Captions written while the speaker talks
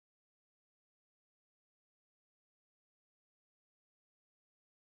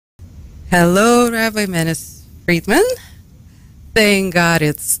Hello, Rabbi Manis Friedman. Thank God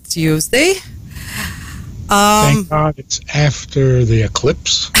it's Tuesday. Thank God it's after the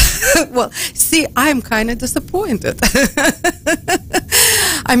eclipse. Well, see, I'm kind of disappointed.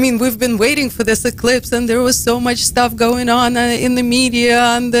 I mean, we've been waiting for this eclipse, and there was so much stuff going on in the media,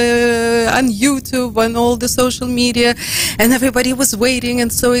 on YouTube, on all the social media, and everybody was waiting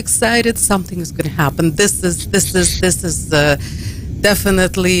and so excited. Something is going to happen. This is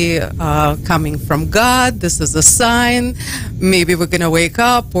definitely coming from God. This is a sign. Maybe we're going to wake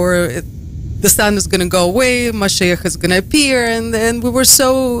up, or the sun is going to go away, Mashiach is going to appear, and then we were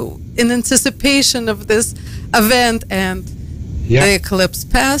so in anticipation of this event, and the eclipse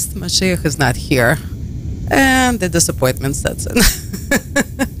passed, Mashiach is not here, and the disappointment sets in.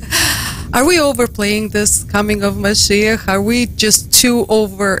 Are we overplaying this coming of Mashiach? Are we just too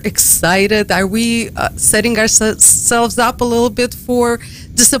overexcited? Are we setting ourselves up a little bit for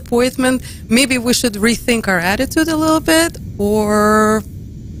disappointment? Maybe we should rethink our attitude a little bit, or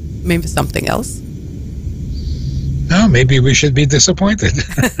maybe something else? No, maybe we should be disappointed.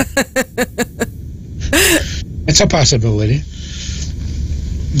 It's a possibility.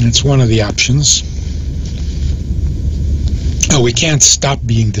 It's one of the options. Oh, we can't stop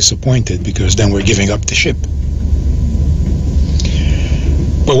being disappointed, because then we're giving up the ship.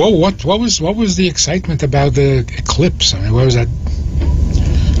 But what was the excitement about the eclipse? I mean, what was that?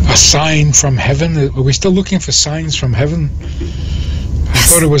 A sign from heaven? Are we still looking for signs from heaven?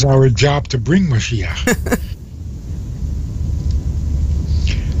 I thought it was our job to bring Mashiach.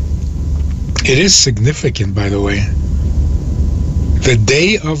 It is significant, by the way. The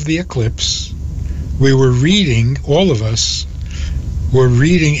day of the eclipse, we were reading, all of us were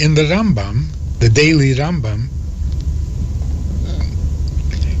reading in the Rambam, the daily Rambam,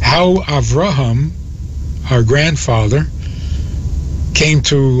 how Avraham, our grandfather, came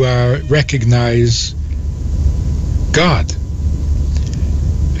to recognize God.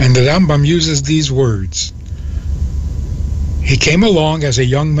 And the Rambam uses these words. He came along as a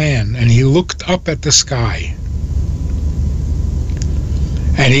young man, and he looked up at the sky.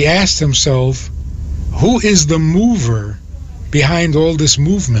 And he asked himself, who is the mover behind all this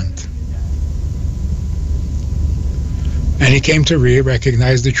movement? And he came to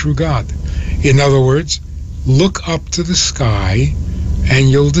recognize the true God. In other words, look up to the sky,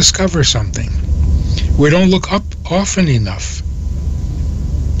 and you'll discover something. We don't look up often enough.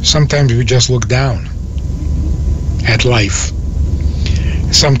 Sometimes we just look down at life.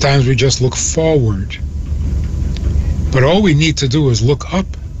 Sometimes we just look forward. But all we need to do is look up,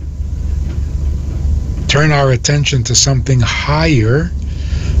 turn our attention to something higher,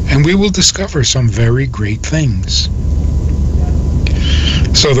 and we will discover some very great things.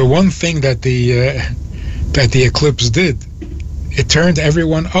 So the one thing that the eclipse did, it turned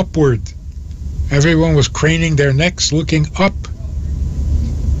everyone upward. Everyone was craning their necks, looking up.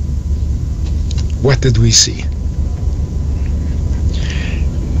 What did we see?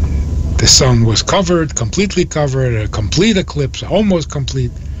 The sun was covered, completely covered, a complete eclipse, almost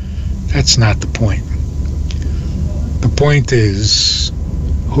complete. That's not the point. The point is,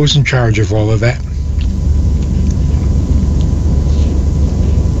 who's in charge of all of that?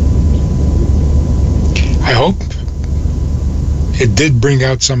 I hope it did bring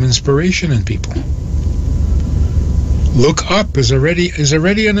out some inspiration in people. Look up is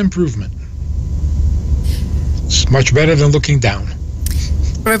already an improvement. It's much better than looking down.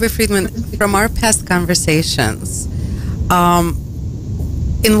 Rabbi Friedman, from our past conversations,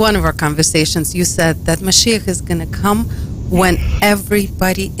 in one of our conversations, you said that Mashiach is going to come when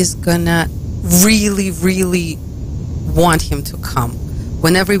everybody is going to really, really want him to come.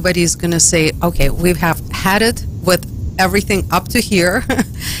 When everybody is going to say, okay, we have had it with everything up to here,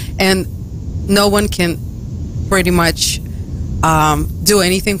 and no one can pretty much do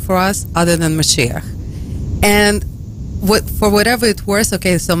anything for us other than Mashiach. And for whatever it's worth,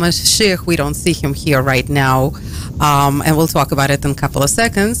 okay, so Mashiach, we don't see him here right now, and we'll talk about it in a couple of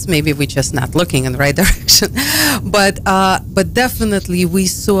seconds. Maybe we're just not looking in the right direction. But definitely we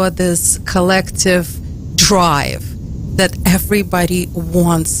saw this collective drive that everybody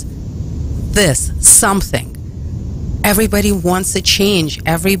wants something. Everybody wants a change.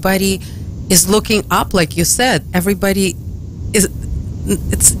 Everybody is looking up, like you said. Everybody is.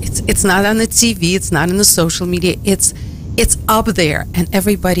 It's not on the TV. It's not in the social media. It's up there, and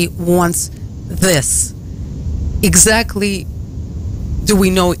everybody wants this. Exactly. Do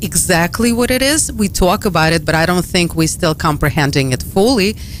we know exactly what it is? We talk about it, but I don't think we're still comprehending it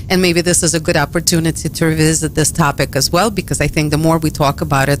fully. And maybe this is a good opportunity to revisit this topic as well, because I think the more we talk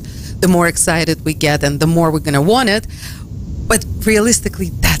about it, the more excited we get, and the more we're going to want it. But realistically,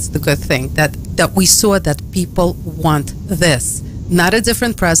 that's that's the good thing, that we saw that people want this. Not a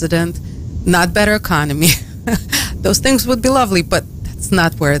different president, not better economy. Those things would be lovely, but that's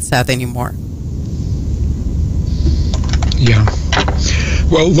not where it's at anymore. Yeah.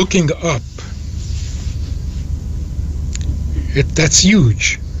 Well, looking up, that's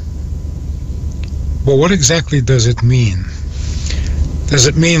huge. But what exactly does it mean? Does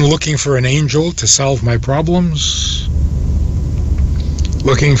it mean looking for an angel to solve my problems?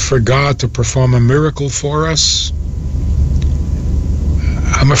 Looking for God to perform a miracle for us?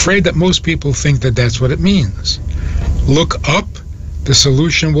 I'm afraid that most people think that that's what it means. Look up, the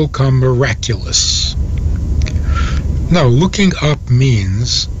solution will come miraculous. No, looking up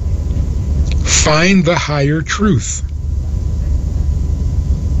means find the higher truth.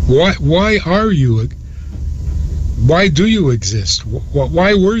 Why are you? Why do you exist?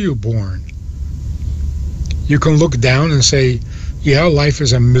 Why were you born? You can look down and say, yeah, life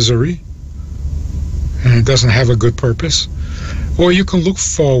is a misery and it doesn't have a good purpose. Or you can look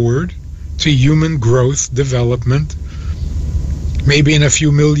forward to human growth, development. Maybe in a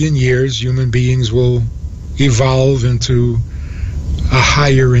few million years, human beings will evolve into a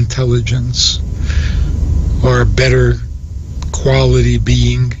higher intelligence or a better quality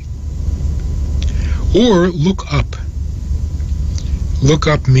being. Or look up. Look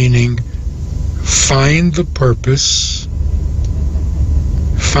up meaning find the purpose,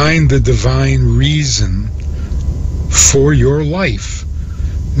 find the divine reason for your life.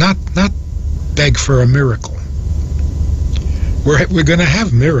 Not beg for a miracle. We're going to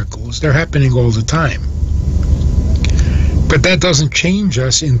have miracles. They're happening all the time. But that doesn't change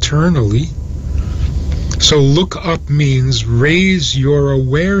us internally. So look up means raise your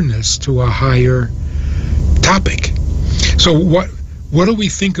awareness to a higher topic. So what do we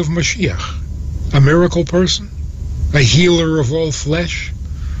think of Mashiach? A miracle person? A healer of all flesh?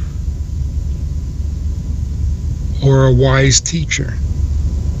 Or a wise teacher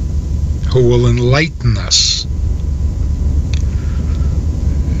who will enlighten us?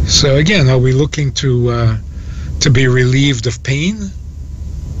 So again, are we looking to be relieved of pain?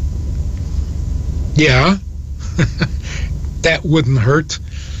 Yeah, that wouldn't hurt.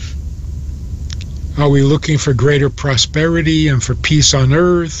 Are we looking for greater prosperity and for peace on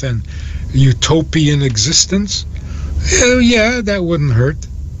earth and utopian existence? Yeah, that wouldn't hurt.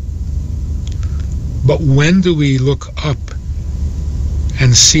 But when do we look up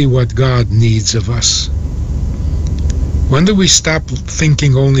and see what God needs of us? When do we stop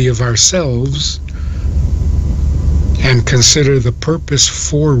thinking only of ourselves and consider the purpose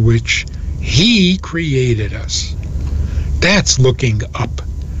for which He created us? That's looking up.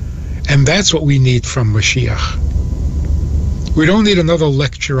 And that's what we need from Mashiach. We don't need another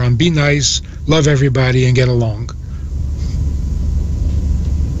lecture on be nice, love everybody, and get along.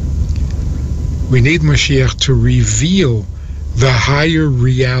 We need Mashiach to reveal the higher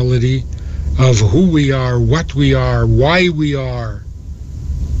reality of who we are, what we are, why we are.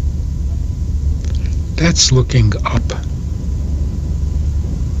 That's looking up.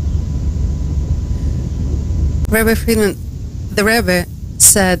 Rabbi Friedman, the Rebbe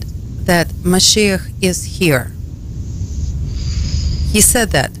said that Mashiach is here. He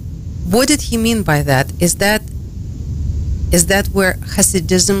said that. What did he mean by that? Is that where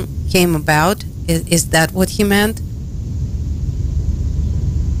Hasidism came about? Is that what he meant?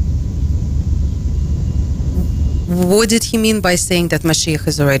 What did he mean by saying that Mashiach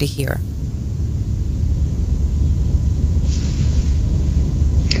is already here?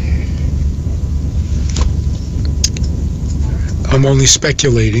 I'm only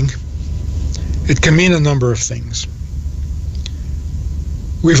speculating. It can mean a number of things.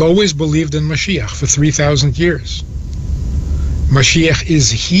 We've always believed in Mashiach for 3,000 years. Mashiach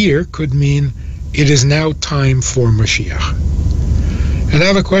is here could mean it is now time for Mashiach. And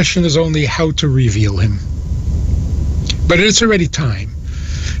now the question is only how to reveal him. But it's already time.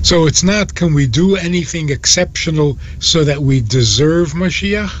 So it's not, can we do anything exceptional so that we deserve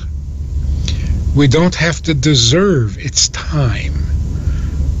Mashiach? We don't have to deserve, it's time.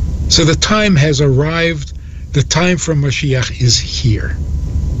 So the time has arrived, the time for Mashiach is here.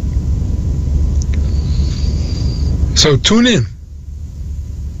 So tune in,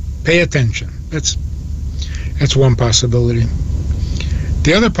 pay attention. That's one possibility.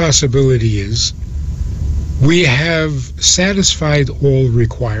 The other possibility is we have satisfied all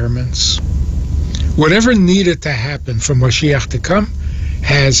requirements. Whatever needed to happen for Mashiach to come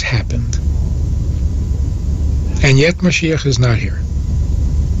has happened. And yet Mashiach is not here.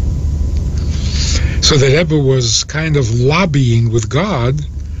 So the Rebbe was kind of lobbying with God,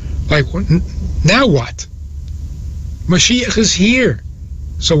 like, now what? Mashiach is here.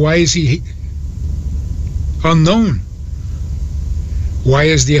 So why is he unknown? Why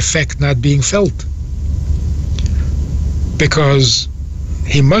is the effect not being felt? Because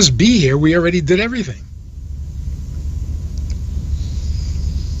he must be here. We already did everything.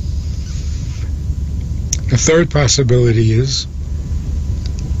 The third possibility is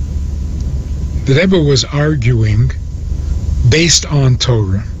the Rebbe was arguing based on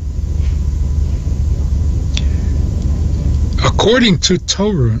Torah. According to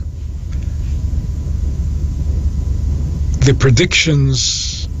Torah, the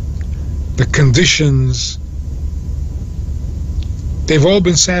predictions, the conditions, they've all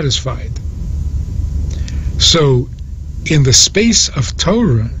been satisfied. So, in the space of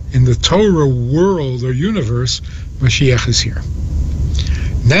Torah, in the Torah world or universe, Mashiach is here.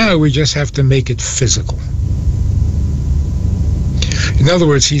 Now we just have to make it physical. In other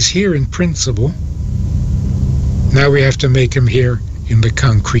words, he's here in principle. Now we have to make him here in the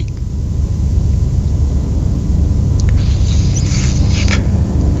concrete.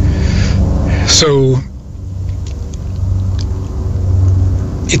 So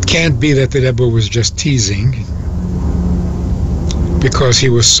it can't be that the Rebbe was just teasing, because he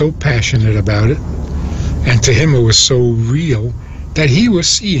was so passionate about it, and to him it was so real that he was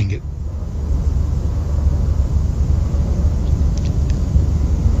seeing it.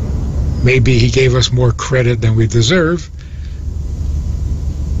 Maybe he gave us more credit than we deserve,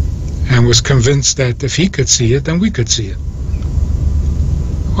 and was convinced that if he could see it, then we could see it.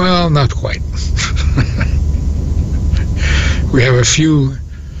 Well, not quite. We have a few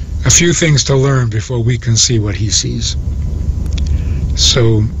things to learn before we can see what he sees.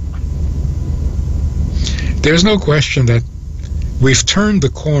 So there's no question that we've turned the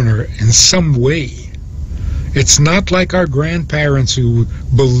corner in some way. It's not like our grandparents who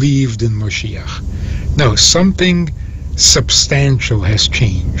believed in Mashiach. No, something substantial has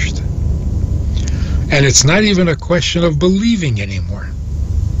changed. And it's not even a question of believing anymore.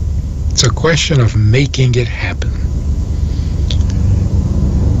 It's a question of making it happen.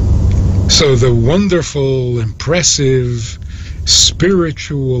 So the wonderful, impressive,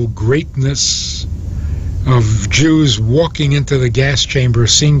 spiritual greatness of Jews walking into the gas chamber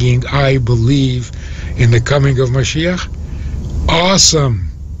singing, "I believe in the coming of Mashiach," awesome,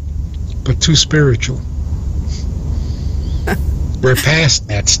 but too spiritual. We're past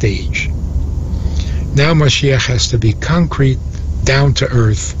that stage. Now Mashiach has to be concrete, down to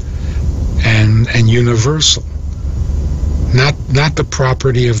earth, and universal. Not the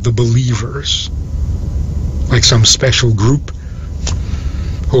property of the believers, like some special group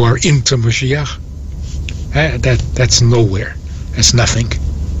who are into Mashiach. That's nowhere. That's nothing.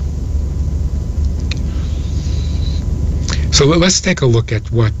 So let's take a look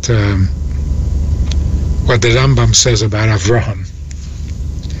at what the Rambam says about Avraham.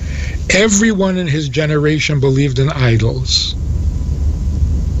 Everyone in his generation believed in idols.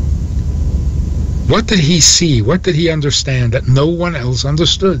 What did he see? What did he understand that no one else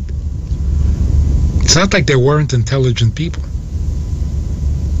understood? It's not like there weren't intelligent people.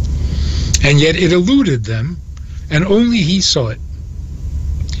 And yet it eluded them, and only he saw it.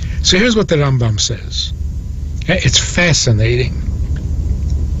 So here's what the Rambam says. It's fascinating.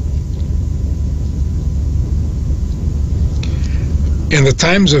 In the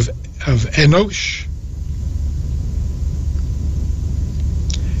times of Enosh,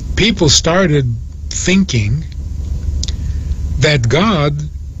 people started thinking that God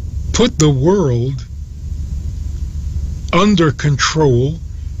put the world under control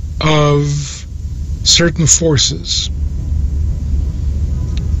of certain forces.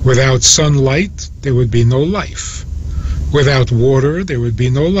 Without sunlight, there would be no life. Without water, there would be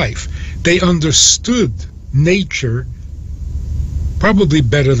no life. They understood nature probably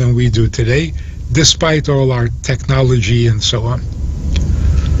better than we do today, despite all our technology and so on.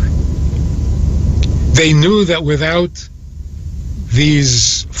 They knew that without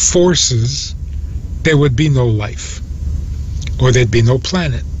these forces, there would be no life, or there'd be no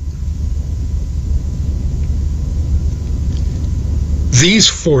planet. These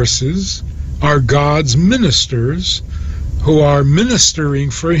forces are God's ministers who are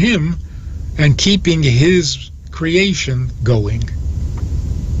ministering for him and keeping his creation going.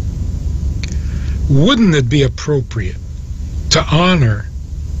 Wouldn't it be appropriate to honor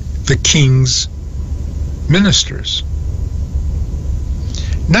the king's ministers?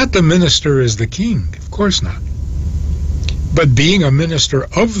 Not the minister is the king, of course not. But being a minister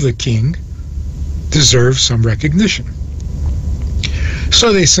of the king deserves some recognition.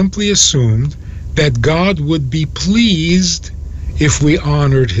 So they simply assumed that God would be pleased if we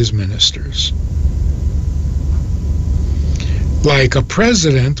honored his ministers. Like a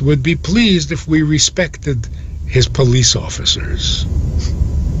president would be pleased if we respected his police officers.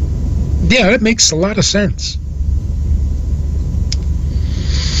 Yeah, that makes a lot of sense.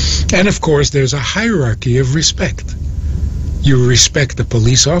 And of course, there's a hierarchy of respect. You respect the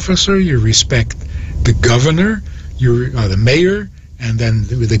police officer, you respect the governor, the mayor, and then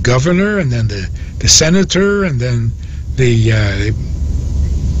the governor, and then the senator, and then the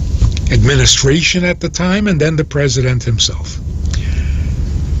administration at the time, and then the president himself.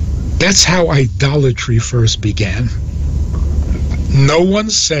 That's how idolatry first began. No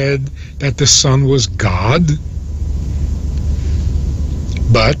one said that the sun was God,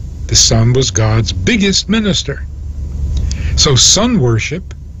 but the sun was God's biggest minister. So sun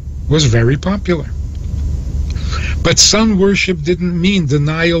worship was very popular. But sun worship didn't mean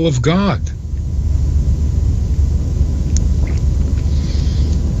denial of God.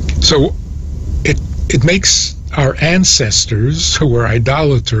 So it makes our ancestors, who were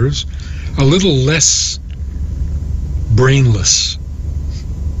idolaters, a little less brainless.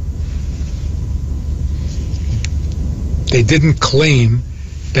 They didn't claim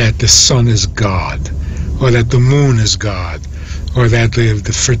that the sun is God, or that the moon is God, or that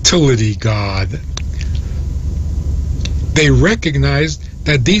the fertility God. They recognized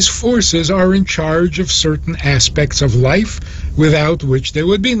that these forces are in charge of certain aspects of life without which there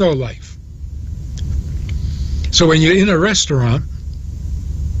would be no life. So when you're in a restaurant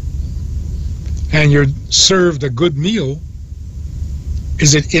and you're served a good meal,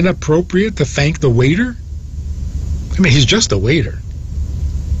 is it inappropriate to thank the waiter? I mean, he's just a waiter.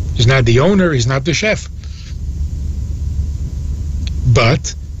 He's not the owner, he's not the chef.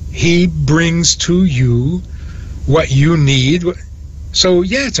 But he brings to you what you need. So,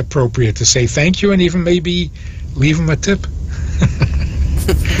 yeah, it's appropriate to say thank you and even maybe leave him a tip.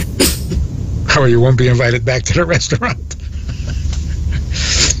 Or you won't be invited back to the restaurant.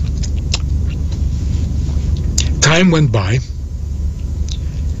 Time went by,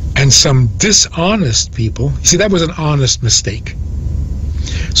 and some dishonest people, see, that was an honest mistake.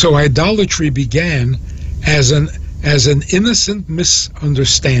 So idolatry began as an innocent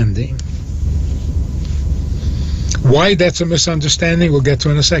misunderstanding. Why that's a misunderstanding, we'll get to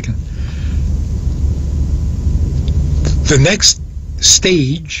in a second. The next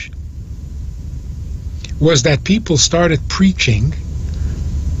stage was that people started preaching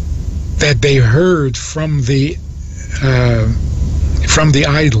that they heard from the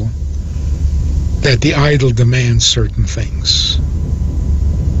idol, that the idol demands certain things.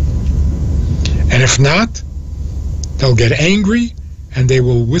 And if not, they'll get angry and they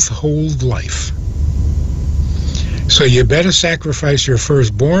will withhold life. So you better sacrifice your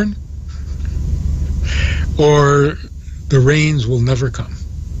firstborn or the rains will never come.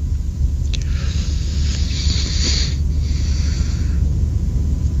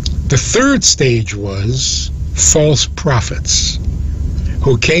 The third stage was false prophets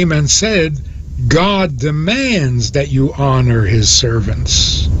who came and said, God demands that you honor his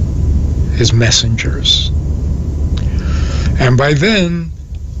servants, his messengers. And by then,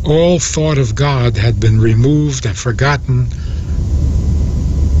 all thought of God had been removed and forgotten.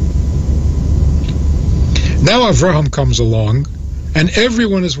 Now Avraham comes along, and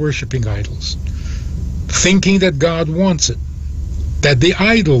everyone is worshiping idols, thinking that God wants it, that the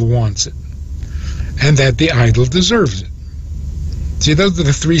idol wants it, and that the idol deserves it. See, those are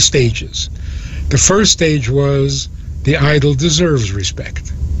the three stages. The first stage was the idol deserves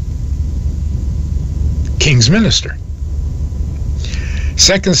respect. King's minister.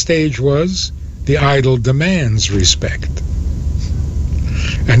 Second stage was the idol demands respect.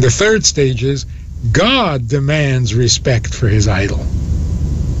 And the third stage is God demands respect for his idol.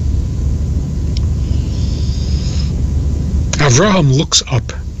 Avraham looks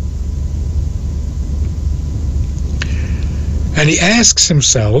up and he asks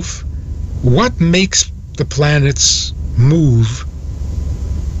himself, what makes the planets move?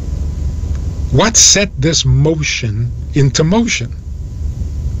 What set this motion into motion?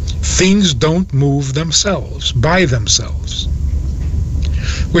 Things don't move themselves, by themselves,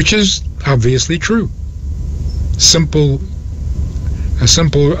 which is obviously true. A simple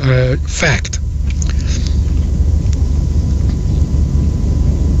fact.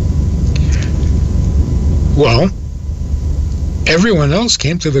 Well, everyone else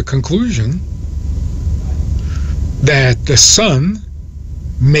came to the conclusion that the sun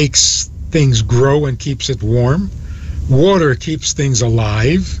makes things grow and keeps it warm. Water keeps things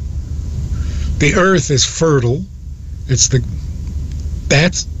alive. The earth is fertile.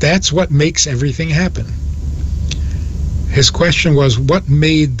 That's what makes everything happen. His question was, what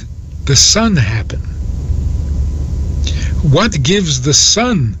made the sun happen? What gives the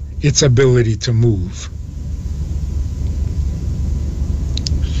sun its ability to move?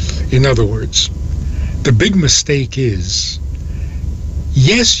 In other words, the big mistake is,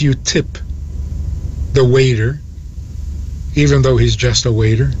 yes, you tip the waiter, even though he's just a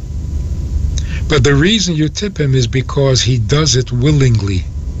waiter, but the reason you tip him is because he does it willingly.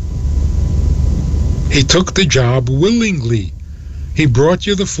 He took the job willingly. He brought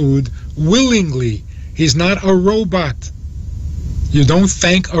you the food willingly. He's not a robot. You don't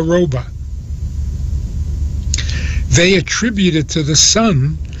thank a robot. They attributed to the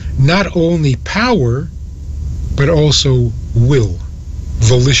sun not only power, but also will,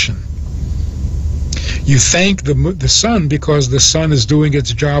 volition. You thank the sun because the sun is doing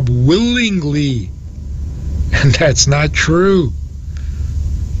its job willingly. And that's not true.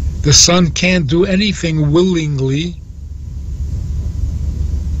 The sun can't do anything willingly.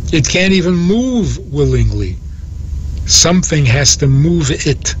 It can't even move willingly. Something has to move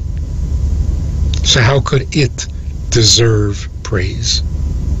it. So how could it deserve praise?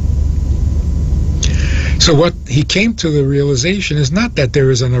 So what he came to the realization is not that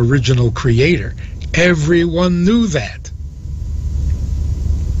there is an original creator. Everyone knew that.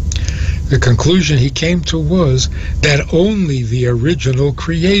 The conclusion he came to was that only the original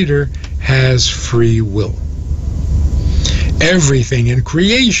creator has free will. Everything in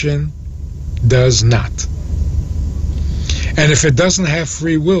creation does not. And if it doesn't have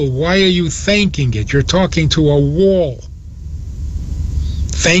free will, why are you thanking it? You're talking to a wall.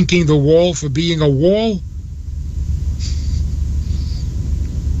 Thanking the wall for being a wall?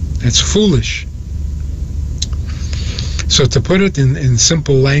 That's foolish. So to put it in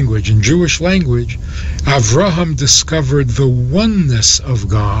simple language, in Jewish language, Avraham discovered the oneness of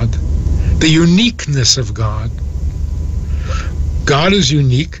God, the uniqueness of God. God is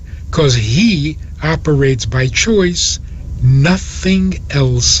unique because he operates by choice. Nothing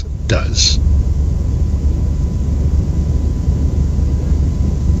else does.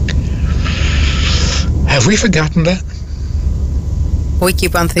 Have we forgotten that? We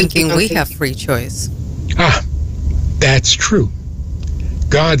keep on thinking we have free choice. That's true.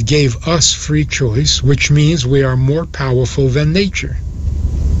 God gave us free choice, which means we are more powerful than nature.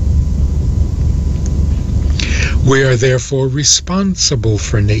 We are therefore responsible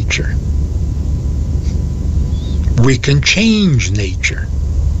for nature. We can change nature.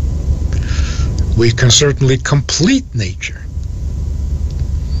 We can certainly complete nature.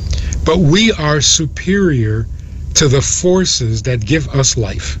 But we are superior to the forces that give us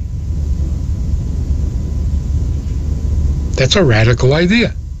life. That's a radical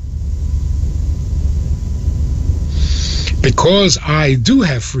idea. Because I do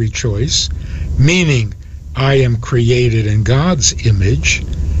have free choice, meaning I am created in God's image,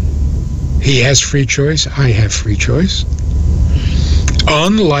 he has free choice, I have free choice.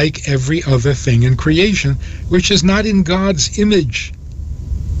 Unlike every other thing in creation, which is not in God's image.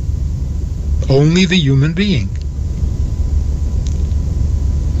 Only the human being.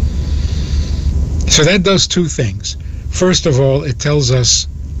 So that does two things. First of all, it tells us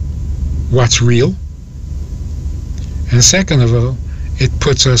what's real. And second of all, it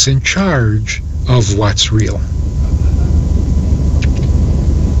puts us in charge of what's real.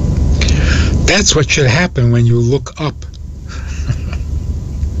 That's what should happen when you look up.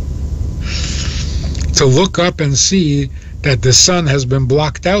 To look up and see that the sun has been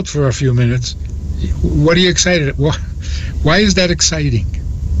blocked out for a few minutes, what are you excited about? Why is that exciting?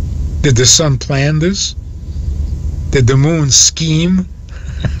 Did the sun plan this? Did the moon scheme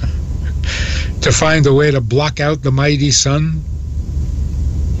to find a way to block out the mighty sun?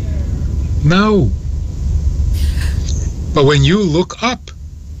 No. But when you look up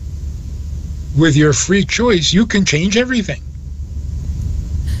with your free choice, you can change everything.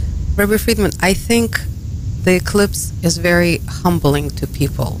 Rabbi Friedman, I think the eclipse is very humbling to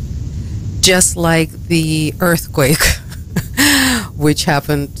people. Just like the earthquake, which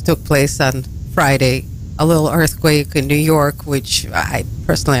took place on Friday. A little earthquake in New York, which I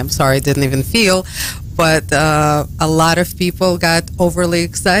personally, I'm sorry, didn't even feel. But a lot of people got overly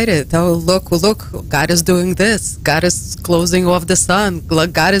excited. Oh, look, God is doing this. God is closing off the sun.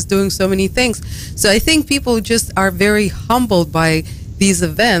 God is doing so many things. So I think people just are very humbled by these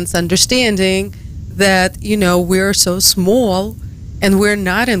events, understanding that, we're so small and we're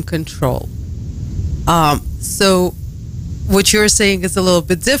not in control. So what you're saying is a little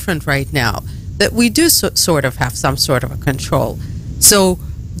bit different right now, that we do sort of have some sort of a control. So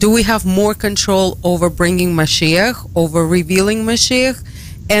do we have more control over bringing Mashiach, over revealing Mashiach?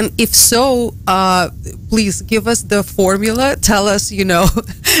 And if so, please give us the formula. Tell us,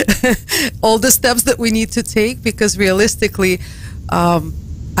 all the steps that we need to take, because realistically,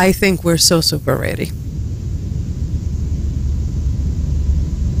 I think we're so super ready.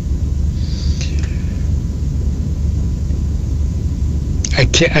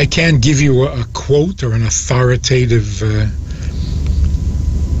 I can't give you a quote or an authoritative,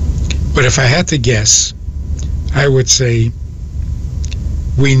 but if I had to guess, I would say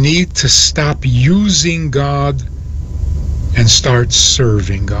we need to stop using God and start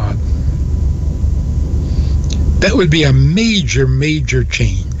serving God. That would be a major, major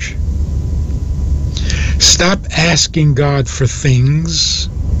change. Stop asking God for things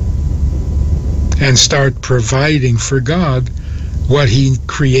and start providing for God what He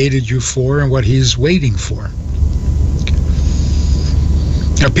created you for and what He's waiting for.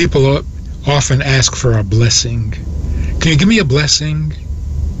 Now, people often ask for a blessing. Can you give me a blessing?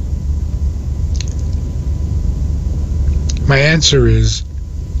 My answer is,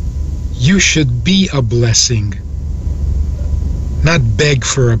 you should be a blessing, not beg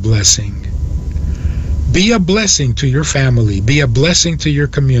for a blessing. Be a blessing to your family. Be a blessing to your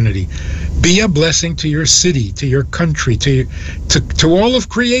community. Be a blessing to your city, to your country, to all of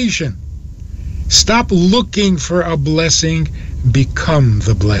creation. Stop looking for a blessing. Become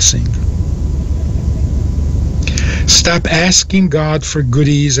the blessing. Stop asking God for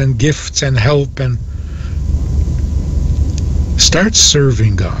goodies and gifts and help, and start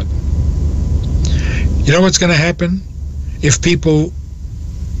serving God. You know what's going to happen if people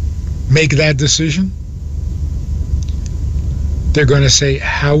make that decision? They're going to say,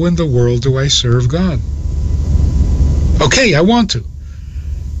 how in the world do I serve God? Okay, I want to.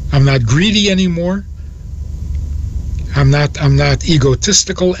 I'm not greedy anymore. I'm not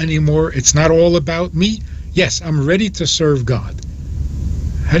egotistical anymore. It's not all about me. Yes, I'm ready to serve God.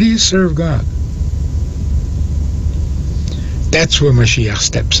 How do you serve God? That's where Mashiach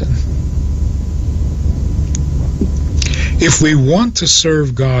steps in. If we want to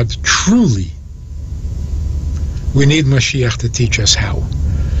serve God truly, we need Mashiach to teach us how.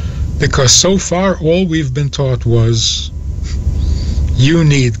 Because so far, all we've been taught was, you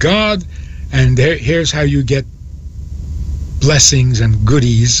need God, and here's how you get blessings and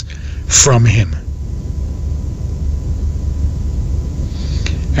goodies from Him.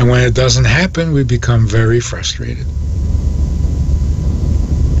 And when it doesn't happen, we become very frustrated.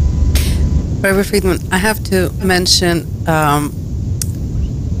 Rabbi Friedman, I have to mention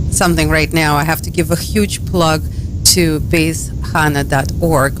something right now. I have to give a huge plug to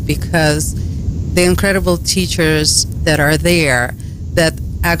basehana.org, because the incredible teachers that are there that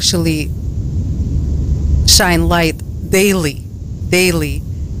actually shine light daily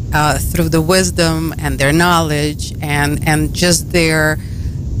through the wisdom and their knowledge and just their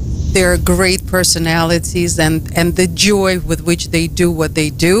great personalities and the joy with which they do what they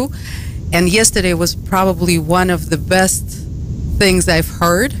do. And yesterday was probably one of the best things I've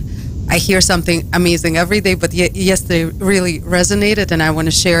heard. I hear something amazing every day, but yesterday really resonated, and I want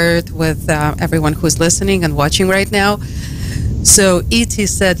to share it with everyone who's listening and watching right now. So E.T.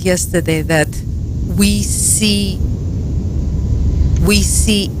 said yesterday that we see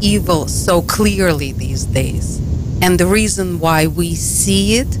evil so clearly these days, and the reason why we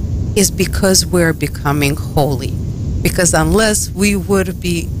see it is because we're becoming holy. Because unless we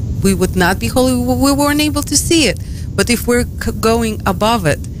would not be holy, we weren't able to see it. But if we're going above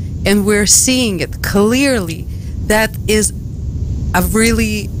it and we're seeing it clearly, that is a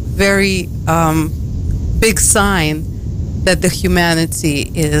really very big sign that the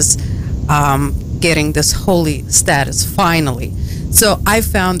humanity is getting this holy status finally. So I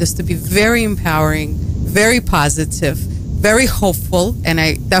found this to be very empowering, very positive, very hopeful, and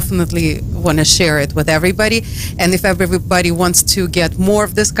I definitely want to share it with everybody. And if everybody wants to get more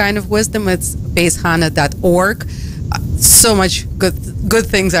of this kind of wisdom, it's basehana.org. So much good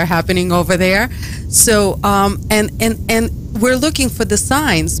things are happening over there. So and we're looking for the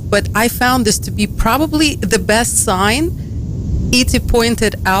signs, but I found this to be probably the best sign. E.T.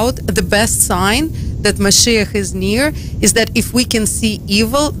 pointed out the best sign that Mashiach is near is that if we can see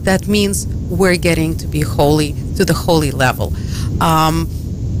evil, that means we're getting to be holy, to the holy level.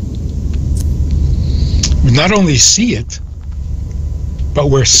 We not only see it, but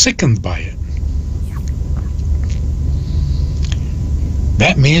we're sickened by it.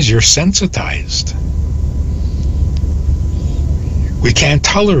 That means you're sensitized. We can't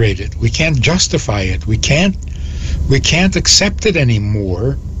tolerate it. We can't justify it. We can't accept it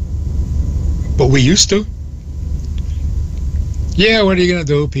anymore. But we used to. Yeah, what are you going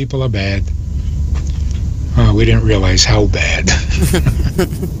to do? People are bad. We didn't realize how bad.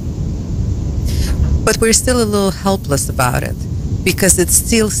 But we're still a little helpless about it because it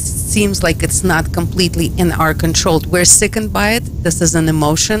still seems like it's not completely in our control. We're sickened by it. This is an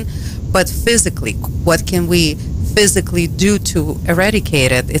emotion. But physically, what can we physically do to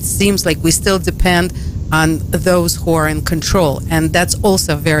eradicate it? It seems like we still depend on those who are in control. And that's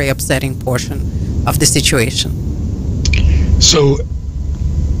also a very upsetting portion of the situation. So,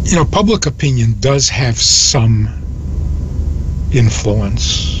 public opinion does have some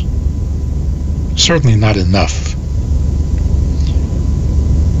influence. Certainly not enough.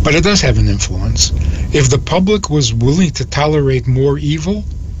 But it does have an influence. If the public was willing to tolerate more evil,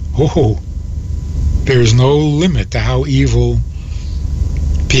 there's no limit to how evil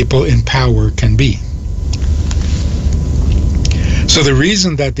people in power can be. So the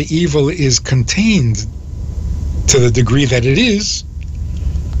reason that the evil is contained to the degree that it is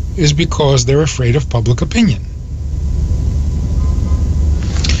because they're afraid of public opinion.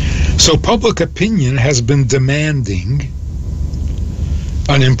 So public opinion has been demanding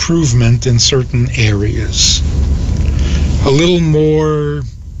an improvement in certain areas. A little more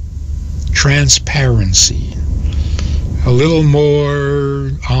transparency, a little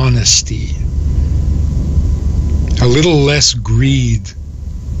more honesty, a little less greed.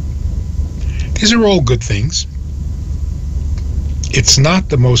 These are all good things. It's not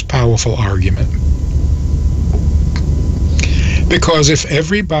the most powerful argument. Because if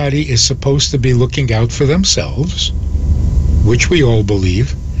everybody is supposed to be looking out for themselves, which we all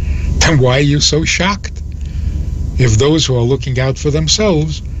believe, then why are you so shocked if those who are looking out for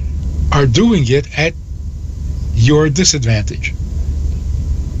themselves are doing it at your disadvantage?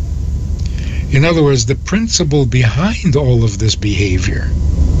 In other words, the principle behind all of this behavior,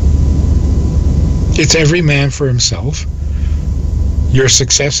 it's every man for himself. Your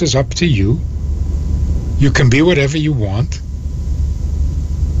success is up to you. You can be whatever you want.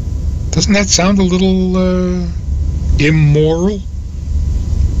 Doesn't that sound a little immoral?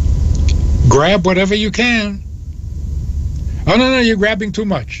 Grab whatever you can. Oh, no, you're grabbing too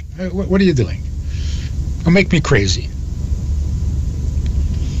much. What are you doing? Don't make me crazy.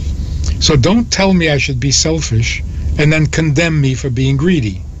 So don't tell me I should be selfish and then condemn me for being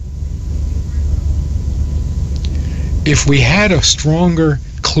greedy. If we had a stronger,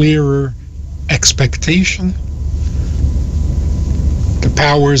 clearer expectation, the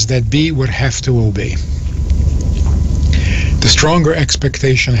powers that be would have to obey. The stronger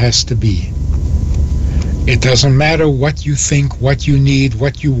expectation has to be, it doesn't matter what you think, what you need,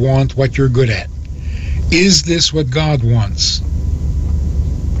 what you want, what you're good at. Is this what God wants?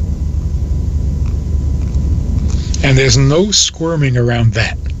 And there's no squirming around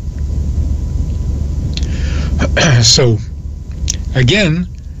that. So, again,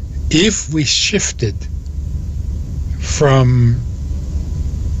 if we shifted from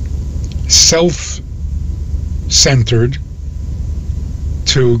self-centered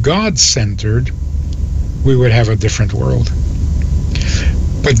to God-centered, we would have a different world.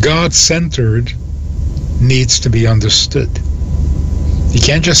 But God-centered needs to be understood. You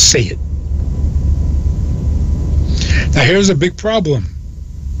can't just say it. Now here's a big problem.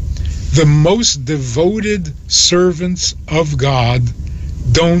 The most devoted servants of God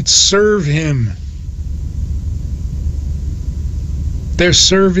don't serve Him. They're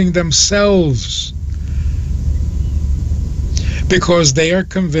serving themselves because they are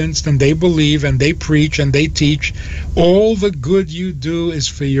convinced and they believe and they preach and they teach all the good you do is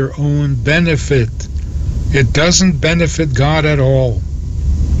for your own benefit. It doesn't benefit God at all.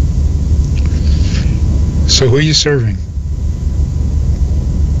 So who are you serving?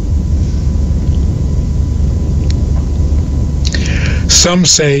 Some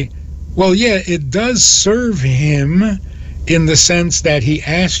say, well, yeah, it does serve Him in the sense that He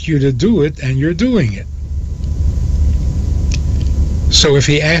asked you to do it and you're doing it. So if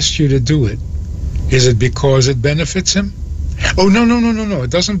He asked you to do it, is it because it benefits Him? Oh, no. It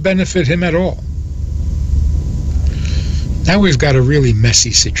doesn't benefit Him at all. Now we've got a really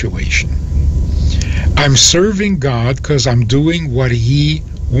messy situation. I'm serving God because I'm doing what He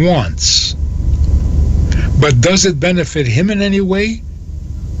wants. But does it benefit Him in any way?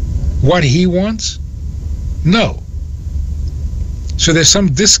 What He wants? No. So there's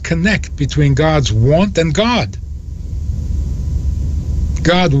some disconnect between God's want and God.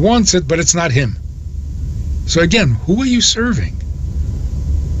 God wants it, but it's not Him. So again, who are you serving?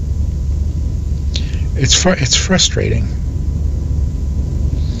 It's frustrating.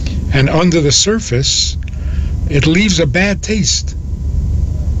 And under the surface, it leaves a bad taste.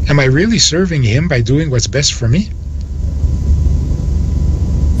 Am I really serving Him by doing what's best for me?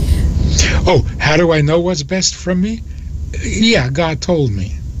 Oh, How do I know what's best for me? Yeah, God told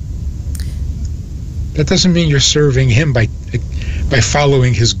me. That doesn't mean you're serving him by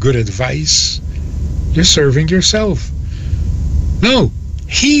following his good advice. You're serving yourself. No,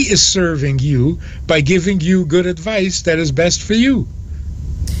 he is serving you by giving you good advice that is best for you.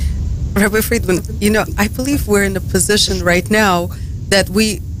 Rabbi Friedman, I believe we're in a position right now that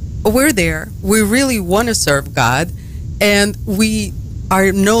we're there. We really want to serve God, and we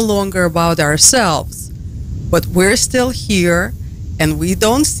are no longer about ourselves. But we're still here, and we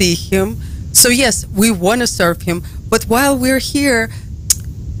don't see him. So yes, we want to serve him. But while we're here,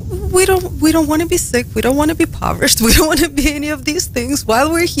 we don't want to be sick. We don't want to be impoverished. We don't want to be any of these things.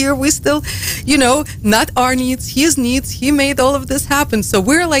 While we're here, we still, not our needs, his needs. He made all of this happen. So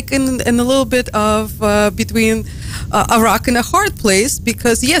we're like in a little bit of between a rock and a hard place,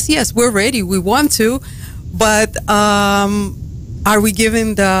 because yes, we're ready. We want to, but are we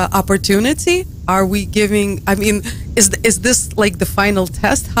given the opportunity? Are we giving? I mean, is this like the final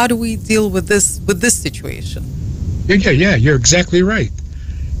test? How do we deal with this situation? Yeah, you're exactly right.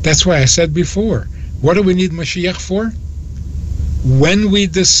 That's why I said before, what do we need Mashiach for? When we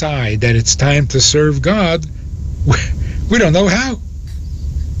decide that it's time to serve God, we don't know how.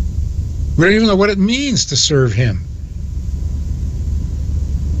 We don't even know what it means to serve him.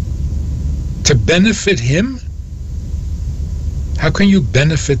 To benefit him? How can you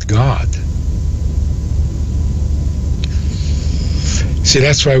benefit God? See,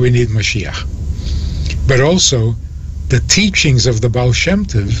 that's why we need Mashiach. But also, the teachings of the Baal Shem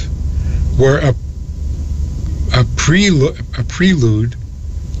Tov were a prelude,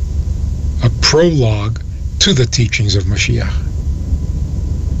 a prologue to the teachings of Mashiach.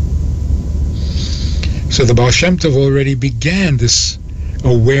 So the Baal Shem Tov already began this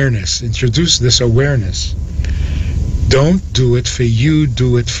awareness, introduced this awareness. Don't do it for you,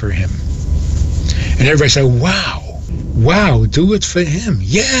 do it for him. And everybody said, wow, do it for him.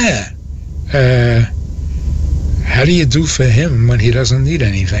 Yeah. How do you do for him when he doesn't need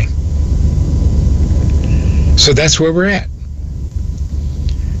anything? So that's where we're at.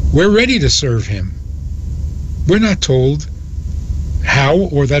 We're ready to serve him. We're not told how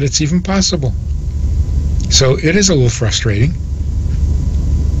or that it's even possible. So it is a little frustrating.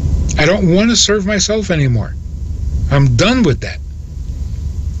 I don't want to serve myself anymore. I'm done with that.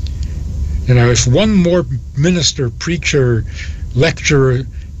 If one more minister, preacher, lecturer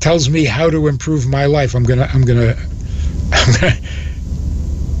tells me how to improve my life, I don't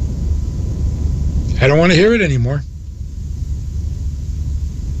want to hear it anymore.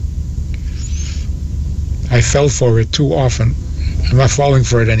 I fell for it too often. I'm not falling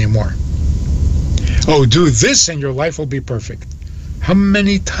for it anymore. Oh, do this and your life will be perfect. How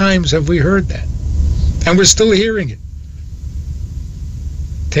many times have we heard that? And we're still hearing it.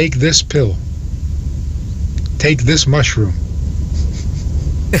 Take this pill. Take this mushroom.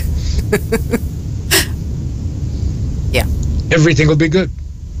 Yeah. Everything will be good.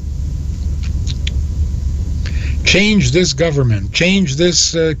 Change this government. Change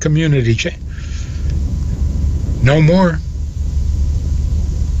this community. No more.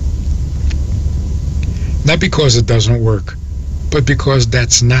 Not because it doesn't work, but because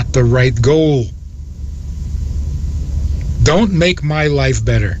that's not the right goal. Don't make my life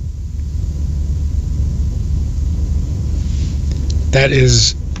better. That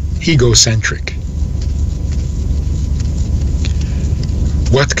is egocentric.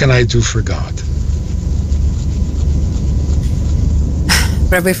 What can I do for God?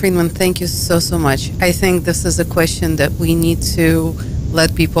 Rabbi Friedman, thank you so much. I think this is a question that we need to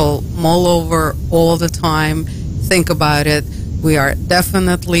let people mull over all the time, think about it. We are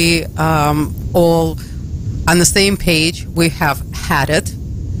definitely all on the same page. We have had it.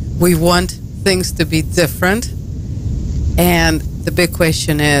 We want things to be different. And the big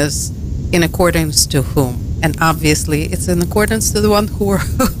question is, in accordance to whom? And obviously, it's in accordance to the one who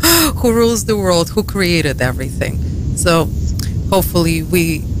rules the world, who created everything. So hopefully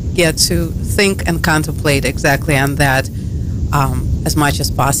we get to think and contemplate exactly on that as much as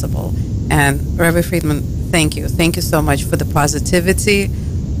possible. And Rabbi Friedman, thank you. Thank you so much for the positivity,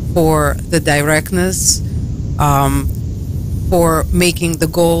 for the directness, for making the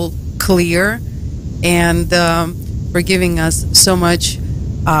goal clear, and for giving us so much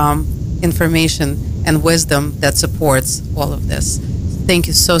information and wisdom that supports all of this. Thank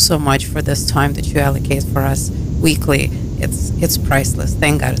you so much for this time that you allocate for us weekly. It's priceless.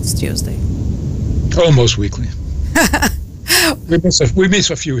 Thank God it's Tuesday. Almost weekly. We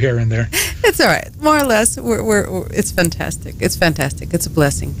miss a few here and there. It's all right. More or less, we're it's fantastic. It's fantastic. It's a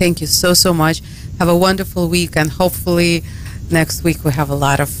blessing. Thank you so much. Have a wonderful week, and hopefully next week we have a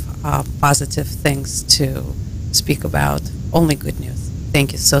lot of positive things to speak about. Only good news.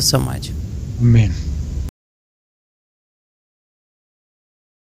 Thank you so much. Amen.